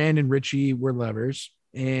that Rand and Richie were lovers,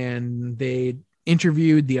 and they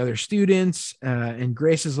interviewed the other students. And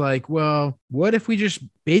Grace is like, well, what if we just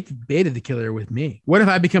baited the killer with me? What if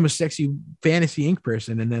I become a sexy Fantasy Inc.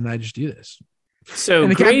 person and then I just do this? So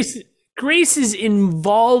Grace is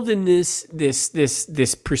involved in this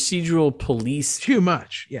procedural police. Too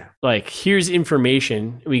much. Yeah. Like, here's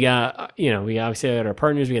information. We got, we obviously got our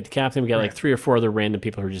partners. We got the captain. We got like 3 or 4 other random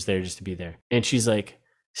people who are just there just to be there. And she's like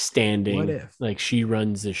standing. What if? Like, she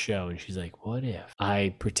runs the show. And she's like, what if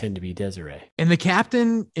I pretend to be Desiree? And the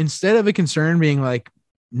captain, instead of a concern being like,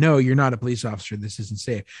 no, you're not a police officer, this isn't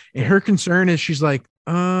safe. And her concern is she's like,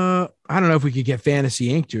 I don't know if we could get Fantasy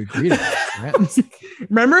Inc. to agree to that. Right?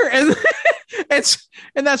 Remember? And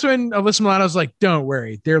that's when Alyssa Milano's like, don't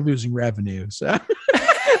worry, they're losing revenue. So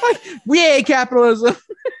like, we hate capitalism.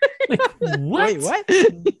 Like, what? Wait, what?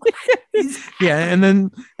 Yeah, and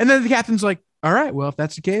then the captain's like, all right, well, if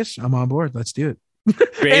that's the case, I'm on board. Let's do it.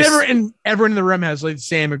 And everyone in the room has like the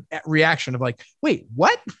same reaction of like, wait,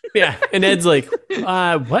 what? Yeah. And Ed's like,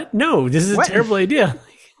 what? No, this is a terrible idea.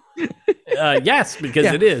 Yes, because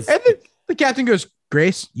it is. And the captain goes,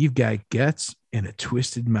 Grace, you've got guts and a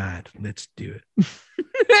twisted mind. Let's do it.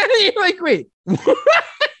 And you're like, wait, what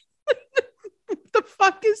the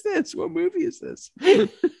fuck is this? What movie is this?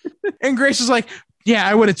 And Grace is like, yeah,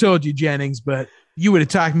 I would have told you, Jennings, but you would have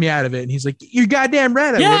talked me out of it. And he's like, you're goddamn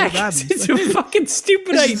right. It's a fucking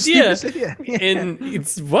stupid idea. Yeah. And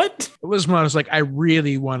it's what? Liz Milano's like, I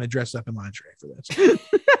really want to dress up in lingerie for this.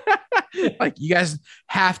 Like, you guys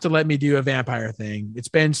have to let me do a vampire thing. It's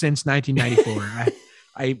been since 1994.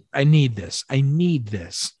 I need this. I need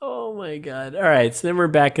this. Oh my God. All right. So then we're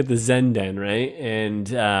back at the Zen Den, right? And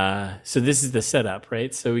so this is the setup,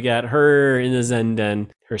 right? So we got her in the Zen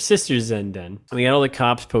Den, her sister's Zen Den. And we got all the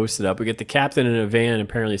cops posted up. We got the captain in a van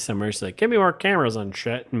apparently somewhere. She's like, give me more cameras on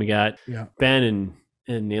shit. And we got Ben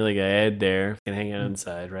and nearly got Ed there and hang out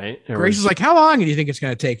inside, right? And Grace is like, how long do you think it's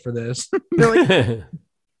going to take for this? They're like,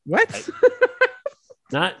 what?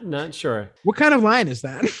 Not sure. What kind of line is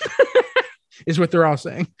that? Is what they're all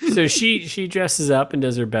saying. So she dresses up and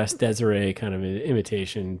does her best Desiree kind of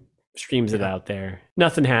imitation, streams it out there.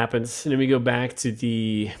 Nothing happens. And then we go back to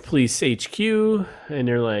the police HQ and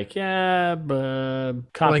they're like, yeah, but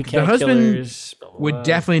copycat like the husband killers would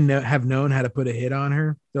definitely have known how to put a hit on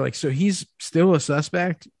her. They're like, so he's still a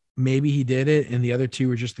suspect. Maybe he did it. And the other 2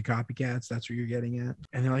 were just the copycats. That's what you're getting at.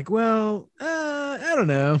 And they're like, well, I don't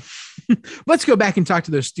know. Let's go back and talk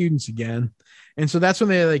to those students again. And so that's when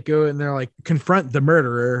they like go and they're like, confront the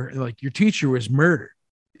murderer. And like, your teacher was murdered.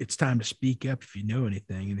 It's time to speak up if you know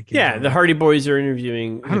anything. And the Hardy Boys are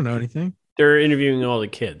interviewing. I don't know anything. They're interviewing all the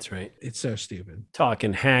kids, right? It's so stupid.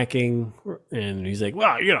 Talking hacking. And he's like,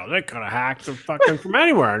 well, they could have hacked fucking from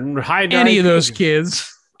anywhere and hide any of those kids.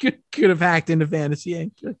 Could have hacked into Fantasy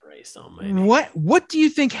Inc. What do you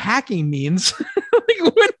think hacking means?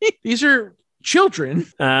 These are children.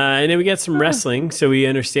 And then we get some wrestling, so we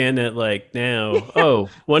understand that like now,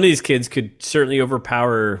 one of these kids could certainly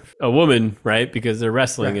overpower a woman, right? Because they're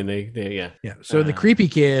wrestling and they. So the creepy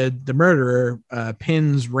kid, the murderer,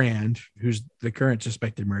 pins Rand, who's the current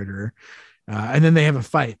suspected murderer. And then they have a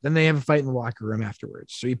fight. Then they have a fight in the locker room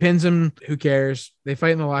afterwards. So he pins him. Who cares? They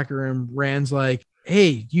fight in the locker room. Rand's like,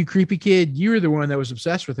 hey, you creepy kid, you were the one that was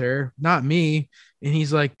obsessed with her, not me. And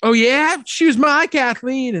he's like, oh, yeah, she was my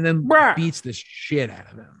Kathleen. And then beats the shit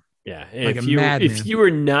out of him. Yeah. Like if you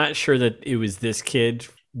were not sure that it was this kid,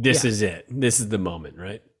 this is it. This is the moment,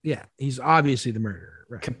 right? Yeah. He's obviously the murderer.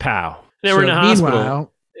 Right. Kapow. Then we're in a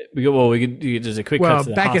hospital. Meanwhile, there's a quick cut to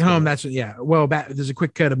the back hospital. at home, there's a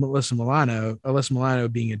quick cut of Alyssa Milano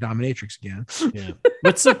being a dominatrix again. Yeah.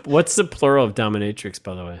 What's the plural of dominatrix,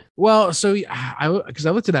 by the way? Well, so because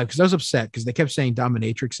I looked it up because I was upset because they kept saying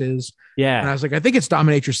dominatrixes. Yeah. And I was like, I think it's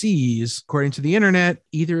dominatrices. According to the internet,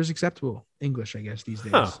 either is acceptable. English, I guess, these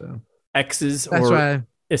days. Huh. So X's that's or why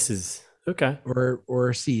S's. Okay.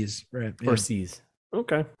 Or C's, right? Or C's.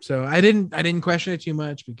 Okay. So I didn't question it too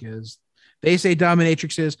much because they say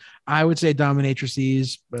dominatrixes. I would say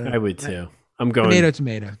dominatrices, but I would too. I'm going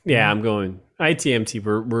tomato. Yeah, I'm going ITMT.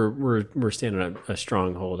 We're standing on a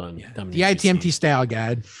strong hold on dominatrices. The ITMT style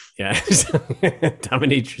guide. Yeah,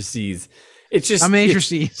 dominatrices. It's just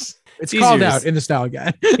dominatrices. It's called out in the style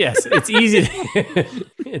guide. Yes, it's easy.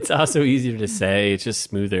 It's also easier to say. It's just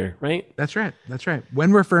smoother, right? That's right.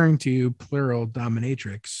 When referring to plural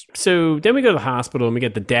dominatrix. So then we go to the hospital and we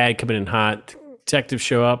get the dad coming in hot. Detectives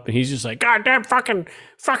show up and he's just like, God damn fucking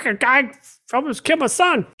guy almost killed my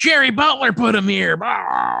son. Jerry Butler put him here.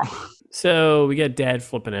 So we got dad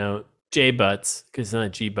flipping out. J Butts, because it's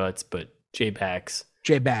not G Butts, but J Backs.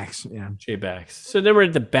 J Backs, yeah. J Backs. So then we're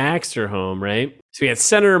at the Baxter home, right? So we got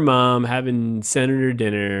Senator Mom having senator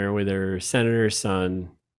dinner with her senator son.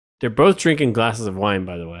 They're both drinking glasses of wine,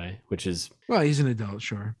 by the way, which is... Well, he's an adult,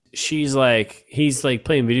 sure. He's like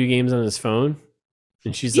playing video games on his phone.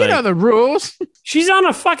 And she's you know the rules. She's on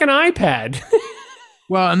a fucking iPad.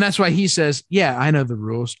 Well, and that's why he says, yeah, I know the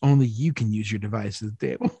rules. Only you can use your device at the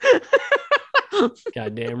table.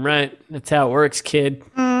 Goddamn right. That's how it works, kid.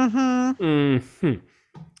 Mm-hmm. Mm-hmm.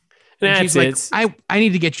 And she's like, I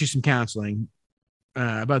need to get you some counseling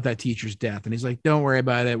about that teacher's death. And he's like, don't worry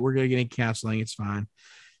about it. We're going to get counseling. It's fine.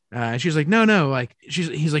 And she's like, no, like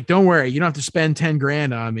he's like, don't worry. You don't have to spend 10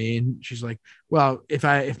 grand on me. And she's like, well,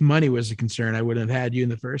 if money was a concern, I wouldn't have had you in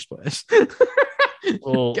the first place.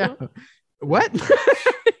 Well, what?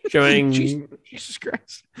 Showing Jesus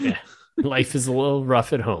Christ. Yeah. Life is a little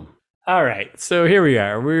rough at home. All right. So here we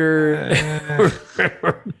are. We're at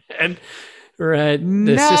the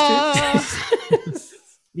sister.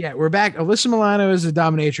 Yeah, we're back. Alyssa Milano is a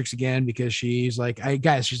dominatrix again because she's like, I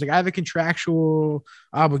have a contractual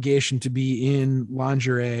obligation to be in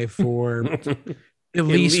lingerie for at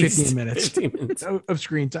least 15 minutes of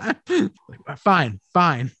screen time. Like, fine.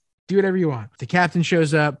 Do whatever you want. The captain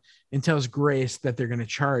shows up and tells Grace that they're going to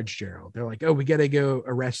charge Gerald. They're like, oh, we got to go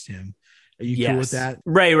arrest him. Are you cool with that?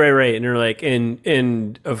 Right. And they're like,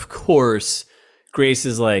 and of course, Grace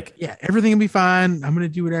is like, yeah, everything will be fine. I'm gonna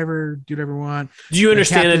do whatever I want. Do you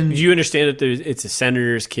understand that? Do you understand that it's a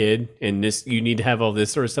senator's kid and you need to have all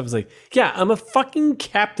this sort of stuff? It's like, yeah, I'm a fucking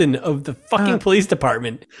captain of the fucking police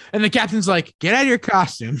department. And the captain's like, get out of your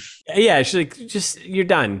costume. Yeah, she's like, you're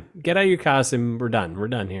done. Get out of your costume. We're done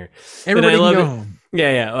here. Everybody can go home.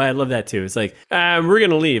 Yeah. Oh, I love that too. It's like, we're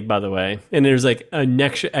going to leave, by the way. And there's like an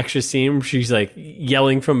extra scene where she's like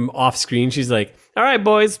yelling from off screen. She's like, all right,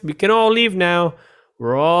 boys, we can all leave now.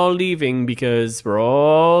 We're all leaving because we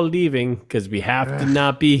have to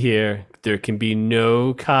not be here. There can be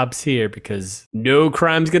no cops here because no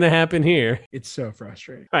crime's going to happen here. It's so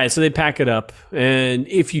frustrating. All right, so they pack it up. And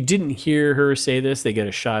if you didn't hear her say this, they get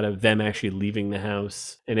a shot of them actually leaving the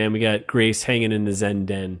house. And then we got Grace hanging in the Zen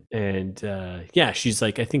den. And she's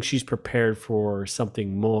like, I think she's prepared for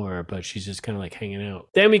something more, but she's just kind of like hanging out.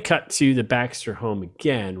 Then we cut to the Baxter home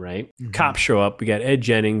again, right? Mm-hmm. Cops show up. We got Ed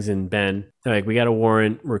Jennings and Ben. They're like, we got a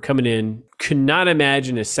warrant. We're coming in. Could not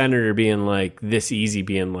imagine a senator being like this easy,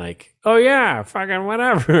 being like, oh yeah, fucking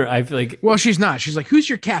whatever. I feel like, well, she's not. She's like, who's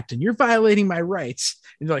your captain? You're violating my rights.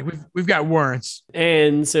 And they're like, we've got warrants.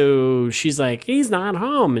 And so she's like, he's not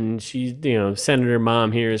home. And she's, Senator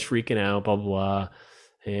Mom here is freaking out, blah, blah, blah.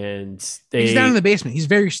 And he's down in the basement. He's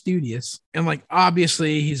very studious. And like,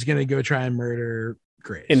 obviously he's going to go try and murder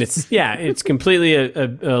Grace. And it's completely a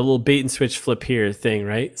little bait and switch flip here thing,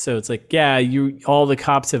 right? So it's like, all the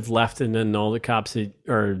cops have left, and then all the cops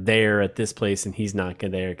are there at this place, and he's not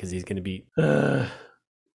there because he's going to be. And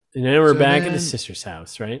then we're back at the sister's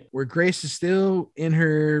house, right? Where Grace is still in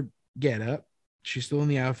her getup. She's still in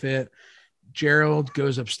the outfit. Gerald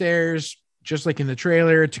goes upstairs, just like in the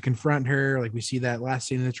trailer, to confront her. Like we see that last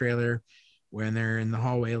scene in the trailer when they're in the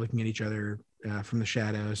hallway looking at each other from the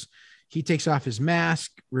shadows. He takes off his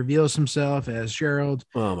mask, reveals himself as Gerald.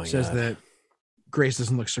 Oh my says God. that Grace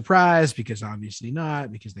doesn't look surprised because obviously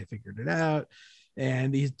not, because they figured it out.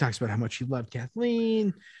 And he talks about how much he loved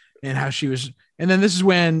Kathleen and how she was. And then this is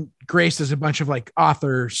when Grace does a bunch of like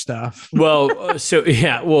author stuff. Well,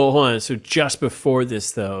 hold on. So just before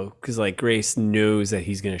this though, because like Grace knows that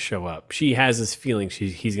he's going to show up. She has this feeling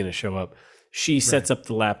he's going to show up. She sets up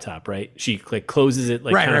the laptop, right? She like closes it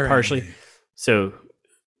like kind of partially. Right. So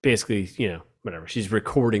basically, whatever. She's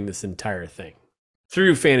recording this entire thing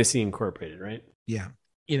through Fantasy Incorporated, right? Yeah.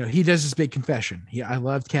 He does this big confession. I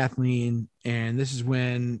loved Kathleen. And this is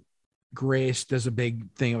when Grace does a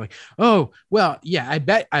big thing like, oh, well, yeah, I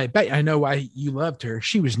bet I know why you loved her.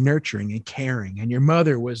 She was nurturing and caring, and your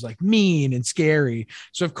mother was like mean and scary.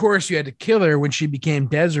 So of course you had to kill her when she became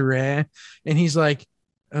Desiree. And he's like,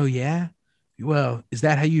 oh yeah? Well, is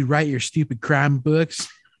that how you write your stupid crime books?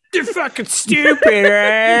 You're fucking stupid,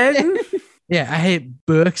 man. Yeah, I hate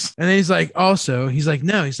books. And then he's like, no, he's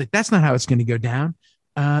like, that's not how it's going to go down.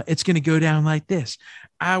 It's going to go down like this.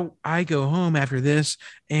 I go home after this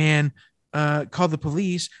and call the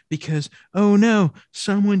police because, oh no,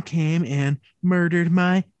 someone came and murdered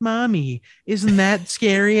my mommy. Isn't that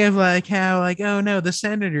scary? Of like how like, oh no, the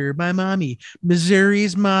senator, my mommy,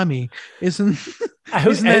 Missouri's mommy. Isn't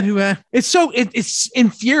that who it's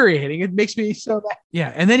infuriating. It makes me so mad.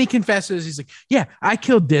 Yeah. And then he confesses, he's like, yeah, I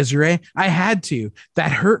killed Desiree. I had to.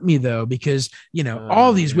 That hurt me though, because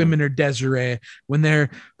all these women are Desiree when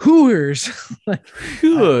they're hooers. Like,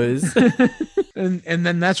 hooers. And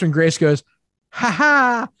then that's when Grace goes, ha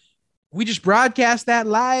ha. We just broadcast that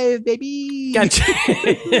live, baby. Gotcha,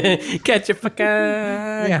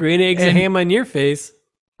 fucking green eggs and ham on your face.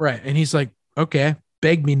 Right. And he's like, okay,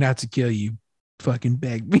 beg me not to kill you. Fucking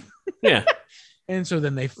beg me. Yeah. And so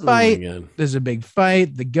then they fight. There's a big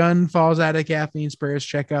fight. The gun falls out of Kathleen's purse,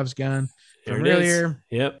 Chekhov's gun from earlier.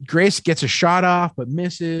 Yep. Grace gets a shot off, but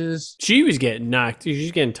misses. She was getting knocked.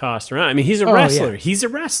 She's getting tossed around. I mean, he's a wrestler. Yeah. He's a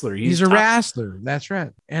wrestler. He's a wrestler. That's right.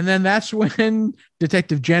 And then that's when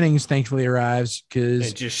Detective Jennings thankfully arrives because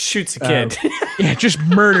it just shoots a kid. Just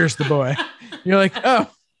murders the boy. You're like, oh,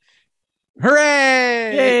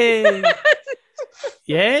 hooray! Yay!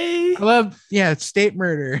 Yay! I love, it's state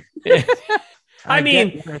murder. I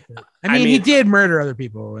mean, he did murder other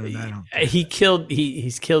people. And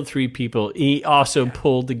he's killed 3 people. He also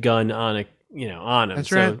pulled the gun on him.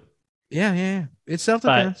 That's right. Yeah. It's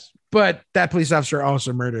self-defense. But that police officer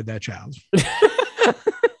also murdered that child.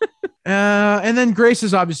 And then Grace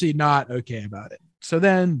is obviously not okay about it. So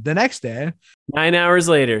then the next day, 9 hours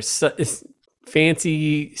later,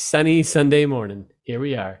 fancy sunny Sunday morning. Here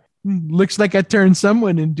we are. Looks like I turned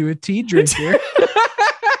someone into a tea drinker.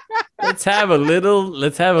 Let's have a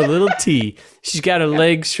little tea. She's got her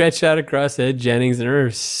legs stretched out across Ed Jennings and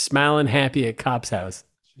her smiling happy at Cop's house.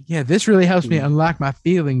 Yeah, this really helps me unlock my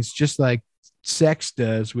feelings just like sex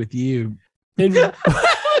does with you.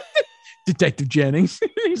 Detective Jennings.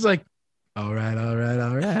 He's like, all right. And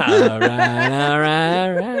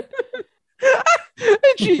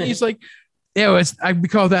he's like, we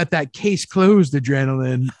call that case closed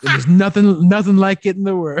adrenaline. There's nothing like it in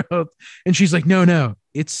the world. And she's like, no,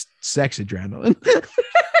 it's sex adrenaline.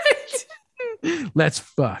 Let's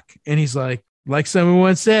fuck. And he's like someone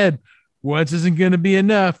once said, once isn't going to be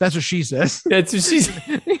enough. That's what she says. That's what she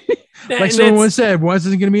said. Like someone once said, once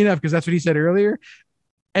isn't going to be enough, because that's what he said earlier.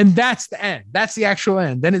 And that's the end. That's the actual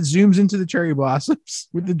end. Then it zooms into the cherry blossoms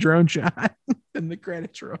with the drone shot and the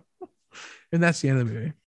credits roll. And that's the end of the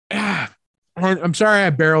movie. I'm sorry I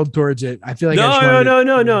barreled towards it. I feel like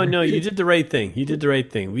no. You did the right thing.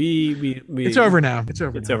 We It's over now. It's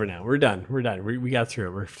over now. We're done. We got through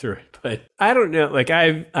it. We're through it. But I don't know. Like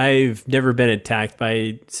I've never been attacked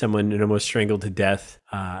by someone and almost strangled to death.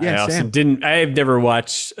 I also didn't. I have never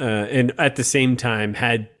watched and at the same time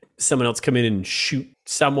had someone else come in and shoot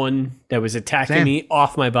someone that was attacking me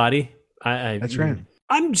off my body. That's right.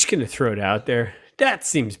 I'm just gonna throw it out there. That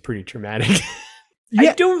seems pretty traumatic.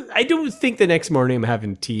 Yeah. I don't think the next morning I'm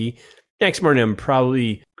having tea. Next morning I'm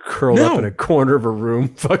probably curled up in a corner of a room,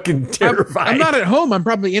 fucking terrified. I'm not at home. I'm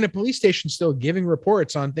probably in a police station still giving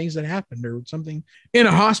reports on things that happened or something in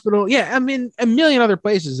a hospital. Yeah, I'm in a million other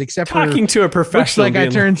places except talking to a professional. Looks like I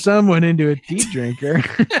turned someone into a tea drinker.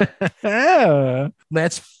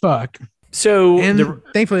 Let's fuck. So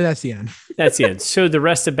thankfully that's the end. That's the end. So the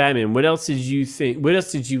rest of Batman, what else did you think? What else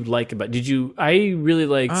did you like about? I really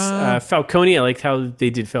liked Falcone. I liked how they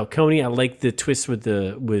did Falcone. I liked the twist with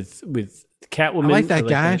Catwoman. I like that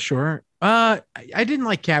guy. Sure. I didn't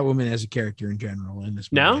like Catwoman as a character in general in this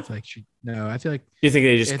movie. No? I feel like you think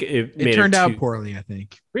they just it turned out poorly, I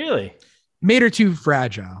think. Really? Made her too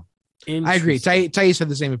fragile. I agree. Thais had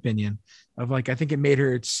the same opinion. of like, I think it made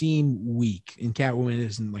her seem weak, and Catwoman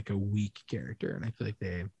isn't like a weak character. And I feel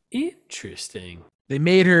like Interesting. they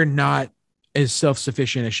made her not as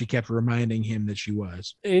self-sufficient as she kept reminding him that she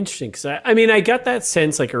was. Interesting. Cause I mean, I got that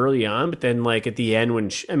sense like early on, but then like at the end when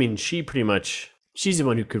she pretty much, she's the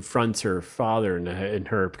one who confronts her father in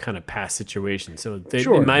her kind of past situation. So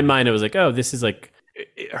in my mind, I was like, oh, this is like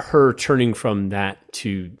her turning from that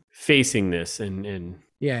to facing this and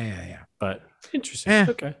yeah. But interesting.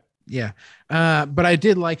 Okay. Yeah. But I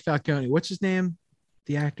did like Falcone. What's his name?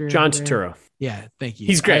 The actor? John Turturro. Yeah. Thank you.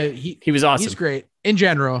 He's great. He was awesome. He's great in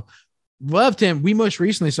general. Loved him. We most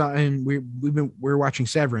recently saw him. We're watching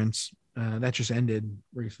Severance. That just ended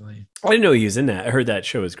recently. I didn't know he was in that. I heard that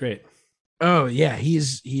show was great. Oh yeah.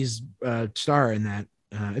 He's a star in that.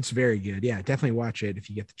 It's very good. Yeah. Definitely watch it if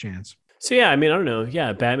you get the chance. So yeah, I mean, I don't know.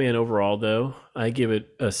 Yeah, Batman overall though, I give it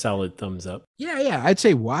a solid thumbs up. Yeah, I'd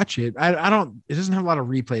say watch it. I don't. It doesn't have a lot of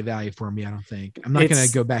replay value for me. I don't think. I'm not gonna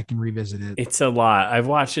go back and revisit it. It's a lot. I've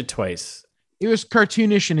watched it twice. It was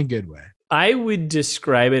cartoonish in a good way. I would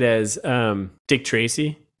describe it as Dick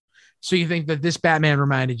Tracy. So you think that this Batman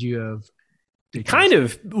reminded you of? Dick kind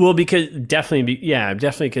Tracy? of. Well, because definitely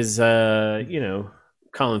because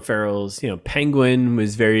Colin Farrell's, Penguin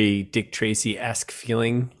was very Dick Tracy-esque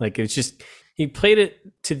feeling. Like it was just, he played it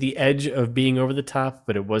to the edge of being over the top,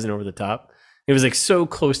 but it wasn't over the top. It was like so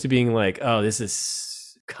close to being like, oh, this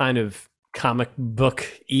is kind of comic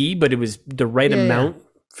book-y, but it was the right amount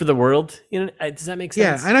for the world. Does that make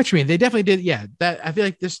sense? Yeah, I know what you mean. They definitely did. Yeah, that I feel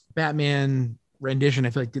like this Batman rendition, I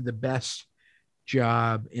feel like did the best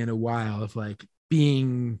job in a while of like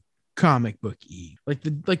being comic booky. Like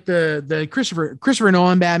the Christopher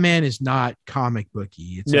Nolan Batman is not comic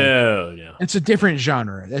booky. It's no. It's a different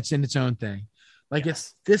genre. That's in its own thing. Like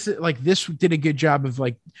this did a good job of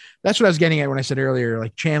like, that's what I was getting at when I said earlier,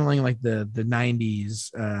 like channeling like the 90s.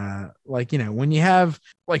 When you have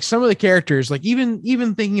like some of the characters, like even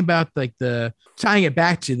thinking about like the tying it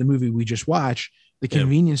back to the movie we just watched, the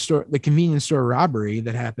convenience store robbery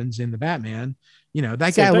that happens in the Batman.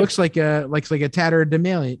 That guy looks like a tattered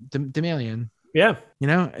Damalian. Yeah.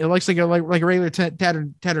 It looks like a regular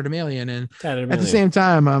tattered Damalian. And at the same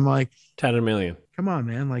time, I'm like, tattered Damalian. Come on,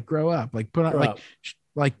 man. Like grow up, like put on,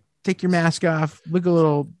 like take your mask off, look a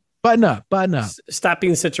little button up. Stop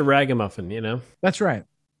being such a ragamuffin, That's right.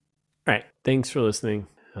 All right. Thanks for listening.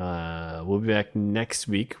 We'll be back next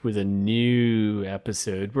week with a new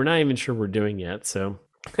episode. We're not even sure we're doing yet, so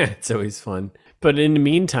it's always fun. But in the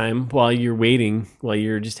meantime, while you're waiting, while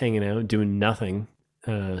you're just hanging out, doing nothing,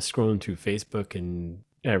 scrolling through Facebook and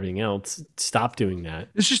everything else, stop doing that.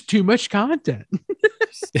 It's just too much content.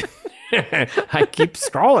 I keep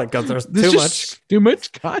scrolling because there's too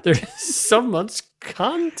much content. There's so much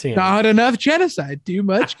content. Not enough genocide. Too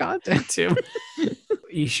much content.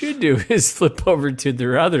 What you should do is flip over to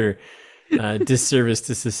their other disservice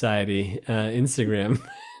to society Instagram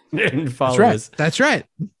and follow us. That's right.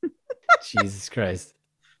 Jesus Christ.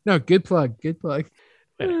 No, good plug. It's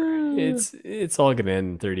all gonna end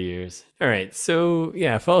in 30 years. All right. So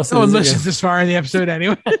yeah, follow us. No one listens this far in the episode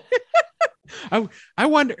anyway. I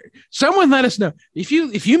wonder, someone let us know if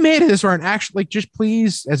you made it this far, and actually, like, just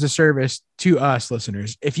please, as a service to us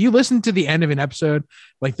listeners, if you listen to the end of an episode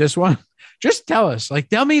like this one, just tell us, like,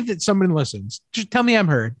 tell me that someone listens. Just tell me I'm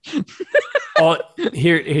heard.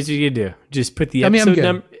 Here's what you do: just put the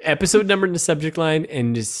episode number in the subject line,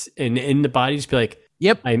 and just and in the body, just be like,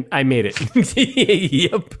 "Yep, I made it."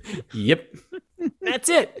 Yep. That's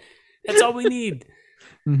it. That's all we need.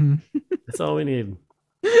 Mm-hmm. That's all we need.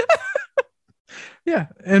 Yeah,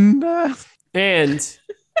 and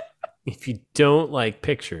if you don't like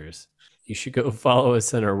pictures, you should go follow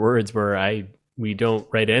us on our words where we don't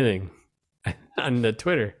write anything on the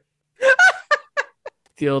Twitter.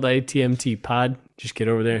 The old ITMT pod. Just get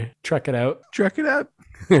over there, truck it out,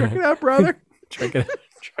 brother. Truck it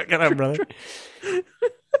out, brother.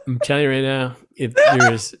 I'm telling you right now,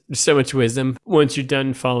 there's so much wisdom. Once you're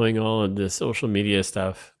done following all of the social media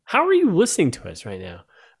stuff, how are you listening to us right now?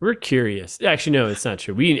 We're curious. Actually, no, it's not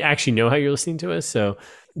true. We actually know how you're listening to us. So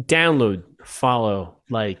download, follow,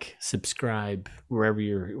 like, subscribe wherever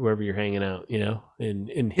you're hanging out,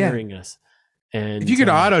 and hearing us. And if you could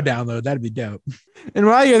auto download, that'd be dope. And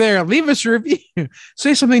while you're there, leave us a review.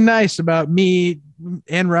 Say something nice about me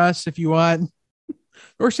and Russ if you want,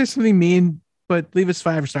 or say something mean, but leave us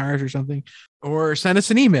 5 stars or something, or send us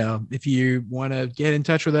an email if you want to get in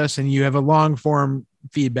touch with us and you have a long form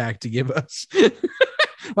feedback to give us.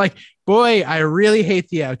 Like, boy, I really hate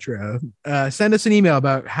the outro. Send us an email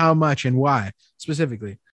about how much and why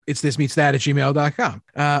specifically. it's thismeetsthat@gmail.com.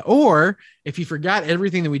 Or if you forgot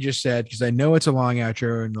everything that we just said, because I know it's a long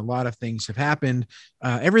outro and a lot of things have happened,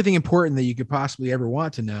 everything important that you could possibly ever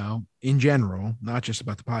want to know in general, not just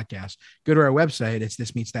about the podcast, go to our website. It's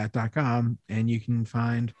thismeetsthat.com, and you can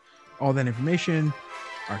find all that information,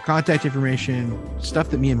 our contact information, stuff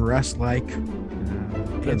that me and Russ like,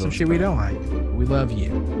 and some shit we don't like. We love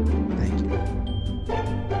you.